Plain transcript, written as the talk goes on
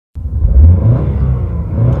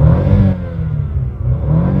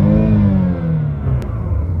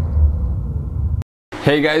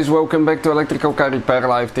Hey guys, welcome back to Electrical Car Repair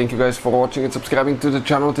Live. Thank you guys for watching and subscribing to the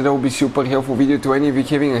channel. Today will be super helpful video to any of you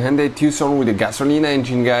having a Hyundai Tucson with a gasoline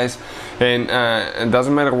engine, guys. And it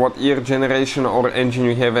doesn't matter what year, generation or engine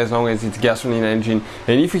you have, as long as it's gasoline engine.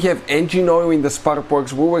 And if you have engine oil in the spark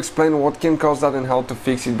plugs, we'll explain what can cause that and how to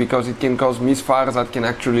fix it, because it can cause misfires that can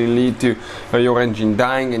actually lead to your engine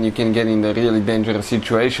dying, and you can get in a really dangerous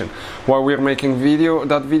situation. Why we're making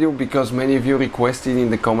that video because many of you requested in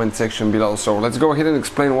the comment section below. So let's go ahead and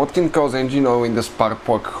explain what can cause engine oil in the spark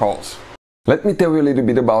plug holes. Let me tell you a little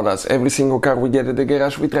bit about us. Every single car we get at the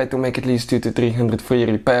garage, we try to make at least 200 to 300 free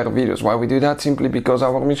repair videos. Why we do that? Simply because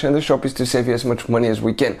our mission in the shop is to save you as much money as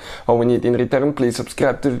we can. All we need in return, please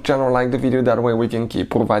subscribe to the channel, like the video, that way we can keep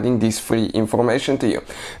providing this free information to you.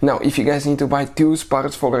 Now, if you guys need to buy tools,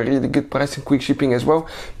 parts for a really good price and quick shipping as well,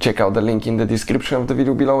 check out the link in the description of the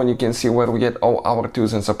video below and you can see where we get all our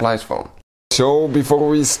tools and supplies from. So before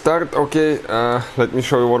we start, let me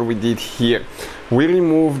show you what we did here. We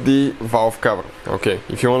removed the valve cover. Okay,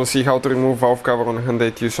 if you want to see how to remove valve cover on a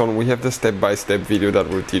Hyundai Tucson, we have the step-by-step video that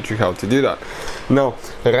will teach you how to do that. Now,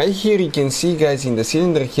 right here you can see, guys, in the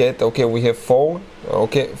cylinder head, we have four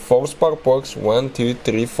spark plugs, 1, 2,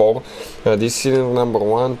 3, 4. This cylinder number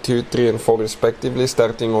 1, 2, 3 and 4 respectively,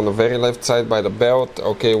 starting on the very left side by the belt.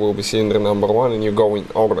 Will be cylinder number 1 and you go in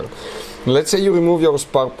order. Let's say you remove your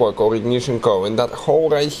spark plug or ignition coil, and that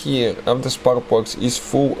hole right here of the spark plugs is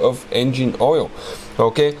full of engine oil.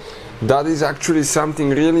 That is actually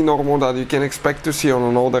something really normal that you can expect to see on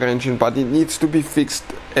an older engine, but it needs to be fixed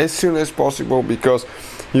as soon as possible, because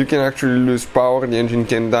you can actually lose power, the engine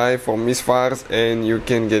can die from misfires, and you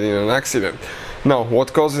can get in an accident. Now,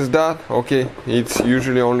 what causes that? It's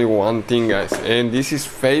usually only one thing, guys, and this is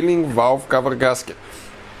failing valve cover gasket.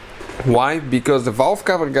 Why? Because the valve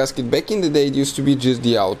cover gasket back in the day, it used to be just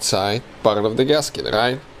the outside part of the gasket,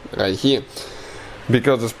 right here,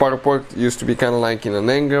 because the spark plug used to be kind of like in an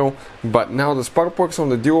angle. But now the spark plugs on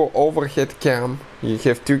the dual overhead cam, you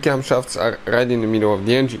have two camshafts are right in the middle of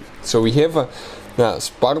the engine. So we have a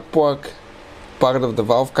spark plug part of the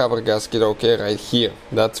valve cover gasket, right here.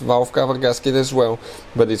 That's valve cover gasket as well,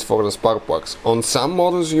 but it's for the spark plugs. On some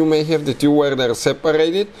models you may have the two where they're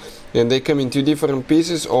separated and they come in two different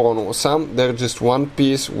pieces, or on some they're just one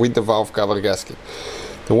piece with the valve cover gasket.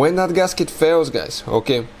 When that gasket fails, guys,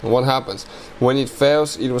 what happens? When it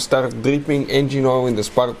fails, it will start dripping engine oil in the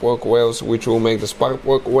spark plug wells, which will make the spark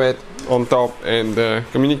plug wet on top, and the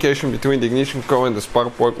communication between the ignition coil and the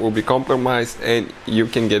spark plug will be compromised and you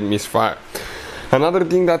can get misfire. Another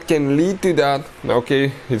thing that can lead to that,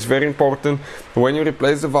 it's very important, when you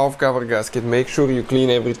replace the valve cover gasket, make sure you clean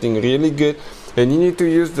everything really good, and you need to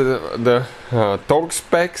use the torque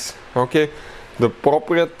specs, the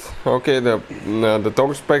appropriate, the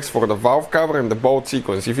torque specs for the valve cover and the bolt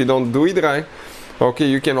sequence. If you don't do it right,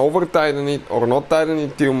 you can over tighten it or not tighten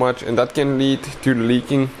it too much, and that can lead to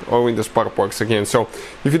leaking oil in the spark plugs again. So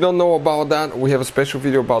if you don't know about that, we have a special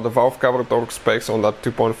video about the valve cover torque specs on that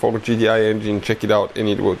 2.4 GDI engine. Check it out and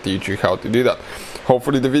it will teach you how to do that.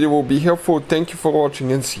 Hopefully the video will be helpful. Thank you for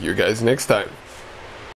watching and see you guys next time.